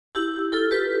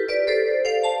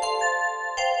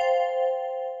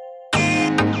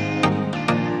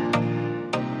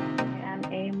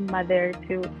father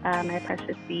to my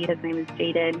precious seed. His name is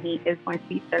Jaden. He is going to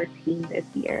be 13 this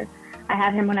year. I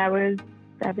had him when I was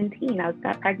 17. I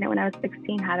got pregnant when I was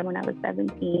 16, had him when I was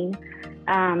 17.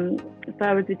 So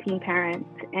I was a teen parent,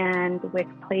 and WIC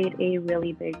played a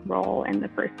really big role in the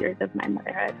first years of my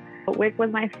motherhood. WIC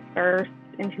was my first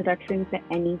introduction to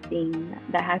anything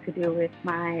that had to do with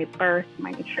my birth, my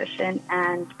nutrition,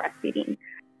 and breastfeeding.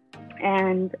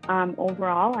 And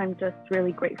overall, I'm just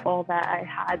really grateful that I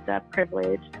had the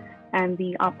privilege and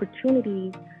the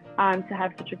opportunity to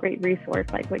have such a great resource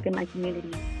like WIC in my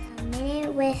community. A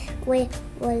Minute with WIC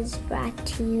was brought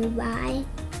to you by.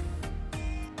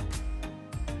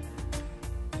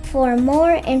 For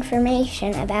more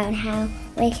information about how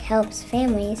WIC helps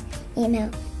families,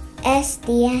 email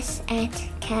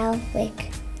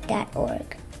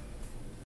sds@calwic.org.